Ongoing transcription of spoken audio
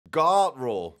God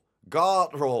roll, God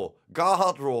roll,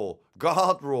 God roll,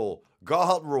 God roll,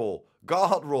 God roll,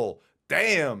 God roll.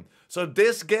 Damn. So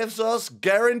this gives us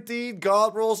guaranteed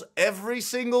God rolls every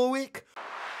single week?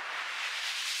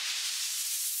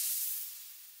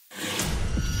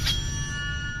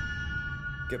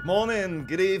 Good morning,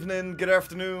 good evening, good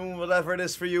afternoon, whatever it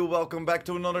is for you. Welcome back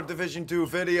to another Division 2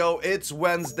 video. It's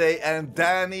Wednesday and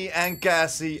Danny and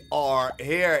Cassie are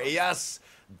here. Yes,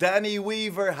 Danny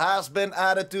Weaver has been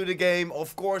added to the game.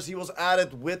 Of course, he was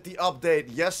added with the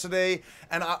update yesterday.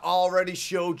 And I already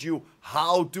showed you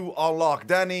how to unlock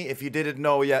Danny. If you didn't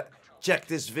know yet, check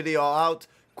this video out.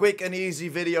 Quick and easy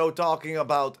video talking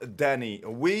about Danny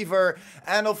Weaver.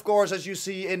 And of course, as you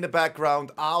see in the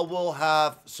background, I will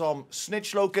have some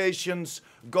snitch locations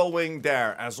going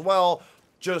there as well.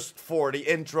 Just for the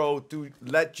intro to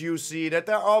let you see that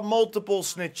there are multiple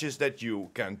snitches that you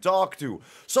can talk to.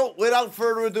 So without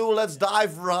further ado, let's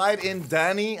dive right in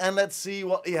Danny and let's see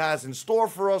what he has in store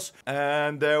for us.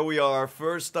 And there we are,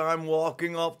 first time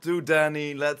walking up to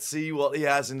Danny. Let's see what he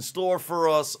has in store for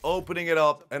us. Opening it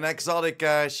up, an exotic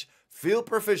cache, field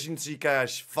proficiency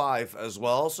cache 5 as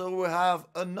well. So we have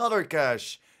another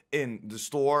cache in the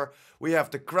store. We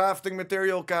have the crafting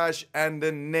material cache and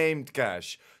the named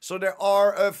cache. So there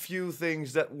are a few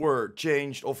things that were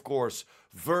changed, of course,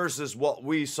 versus what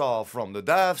we saw from the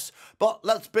devs. But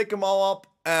let's pick them all up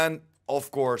and,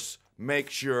 of course, make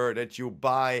sure that you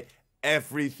buy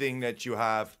everything that you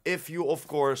have. If you, of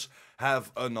course,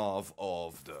 have enough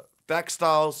of the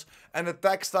textiles. And the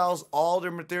textiles, all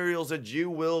the materials that you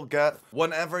will get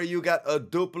whenever you get a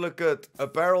duplicate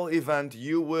apparel event,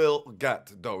 you will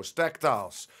get those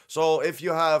textiles. So if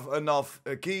you have enough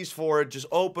keys for it, just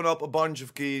open up a bunch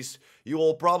of keys. You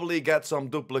will probably get some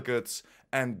duplicates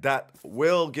and that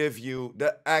will give you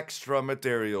the extra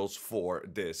materials for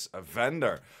this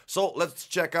vendor. So let's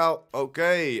check out.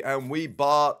 Okay, and we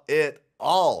bought it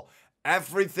all.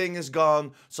 Everything is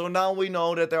gone, so now we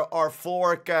know that there are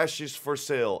 4 caches for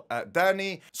sale at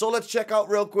Danny. So let's check out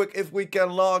real quick if we can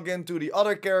log into the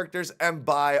other characters and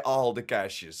buy all the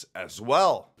caches as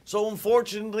well. So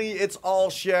unfortunately it's all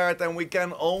shared and we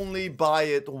can only buy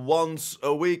it once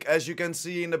a week. As you can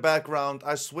see in the background,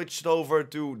 I switched over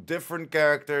to different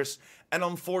characters and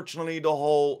unfortunately the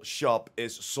whole shop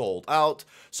is sold out.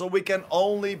 So we can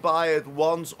only buy it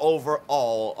once over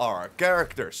all our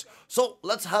characters. So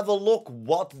let's have a look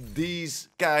what these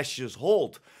caches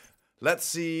hold. Let's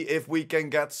see if we can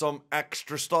get some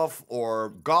extra stuff or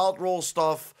god roll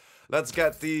stuff. Let's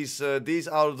get these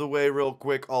out of the way real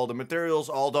quick. All the materials,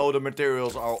 although the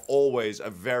materials are always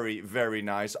very, very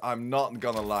nice. I'm not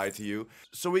gonna lie to you.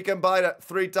 So we can buy that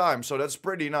 3 times, so that's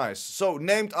pretty nice. So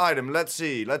named item, let's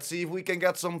see. Let's see if we can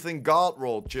get something god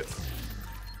roll.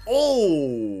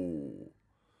 Oh!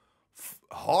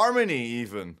 Harmony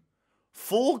even.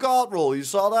 Full god roll, you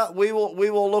saw that? We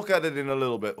will look at it in a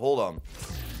little bit. Hold on.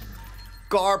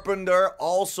 Carpenter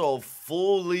also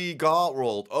fully god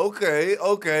rolled. Okay.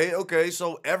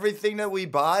 So everything that we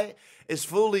buy is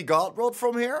fully god rolled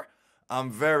from here? I'm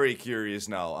very curious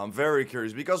now. I'm very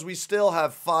curious because we still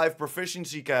have 5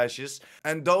 proficiency caches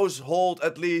and those hold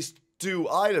at least 2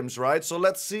 items, right? So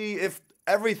let's see if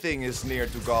everything is near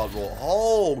to god roll.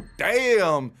 Oh,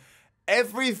 damn.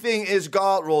 Everything is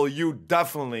god roll. You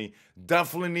definitely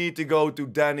need to go to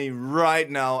Danny right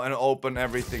now and open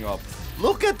everything up.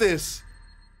 Look at this.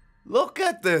 Look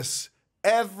at this.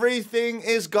 Everything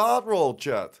is god roll,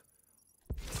 chat.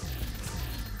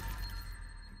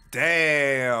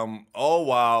 Damn. Oh,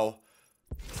 wow.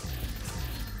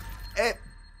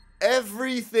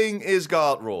 Everything is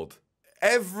god rolled.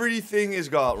 Everything is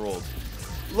god rolled.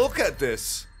 Look at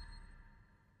this.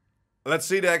 Let's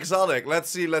see the exotic. Let's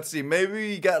see. Maybe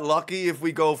we get lucky if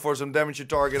we go for some damage to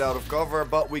target out of cover,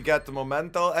 but we get the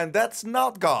memento, and that's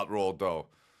not god rolled though.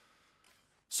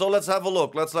 So let's have a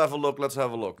look. Let's have a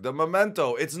look. The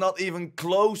memento, it's not even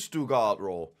close to god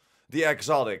roll. The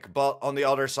exotic, but on the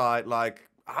other side, like,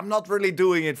 I'm not really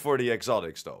doing it for the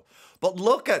exotics though. But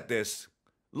look at this.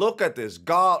 Look at this.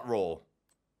 God roll.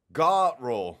 God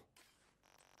roll.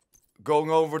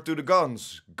 Going over to the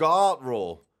guns. God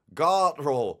roll. God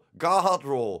roll. God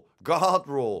roll. God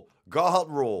roll. God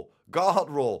roll. God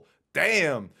roll.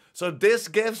 Damn. So this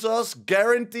gives us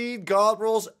guaranteed god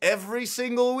rolls every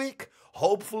single week.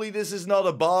 Hopefully this is not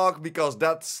a bug, because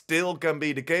that still can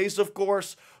be the case, of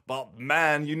course. But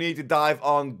man, you need to dive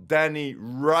on Danny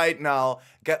right now.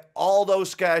 Get all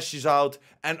those caches out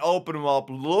and open them up.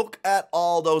 Look at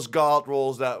all those god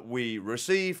rolls that we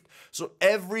received. So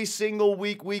every single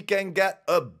week we can get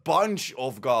a bunch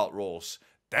of god rolls.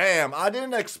 Damn, I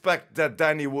didn't expect that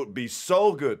Danny would be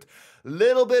so good.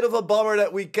 Little bit of a bummer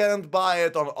that we can't buy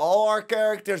it on all our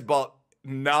characters, but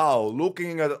now,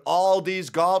 looking at all these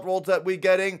god rolls that we're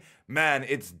getting, man,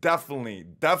 it's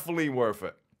definitely worth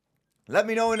it. Let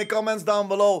me know in the comments down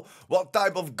below what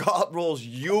type of god rolls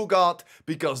you got,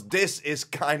 because this is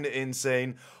kinda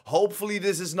insane. Hopefully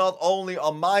this is not only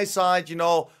on my side, you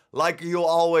know, like you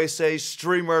always say,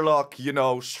 streamer luck, you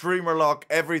know, streamer luck,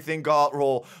 everything god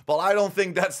roll. But I don't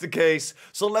think that's the case.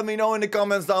 So let me know in the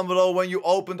comments down below when you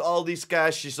opened all these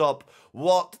caches up,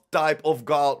 what type of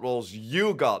god rolls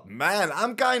you got. Man,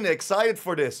 I'm kind of excited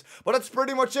for this. But that's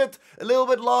pretty much it. A little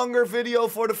bit longer video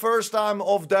for the first time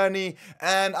of Danny.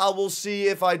 And I will see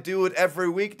if I do it every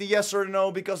week, the yes or no,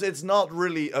 because it's not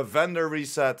really a vendor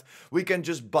reset. We can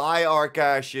just buy our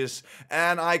caches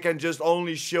and I can just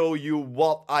only show you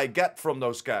what I get from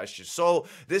those caches. So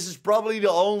this is probably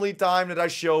the only time that I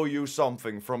show you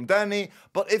something from Danny.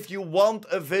 But if you want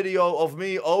a video of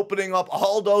me opening up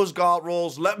all those god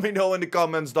rolls, let me know in the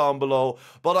comments down below.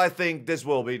 But I think this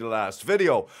will be the last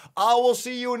video. I will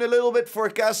see you in a little bit for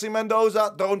Cassie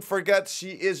Mendoza. Don't forget, she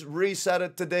is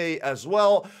resetted today as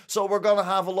well. So we're gonna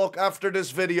have a look after this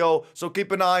video. So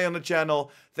keep an eye on the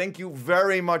channel. Thank you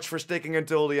very much for sticking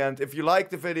until the end. If you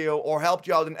liked the video or helped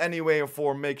you out in any way or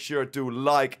form, make sure to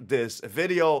like this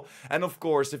video. And of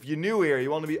course, if you're new here,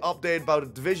 you want to be updated about the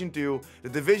Division 2, the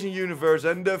Division universe,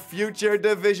 and the future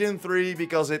Division 3,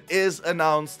 because it is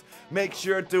announced, make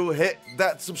sure to hit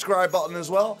that subscribe button as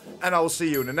well. And I will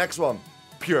see you in the next one.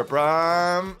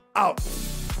 PurePrime out.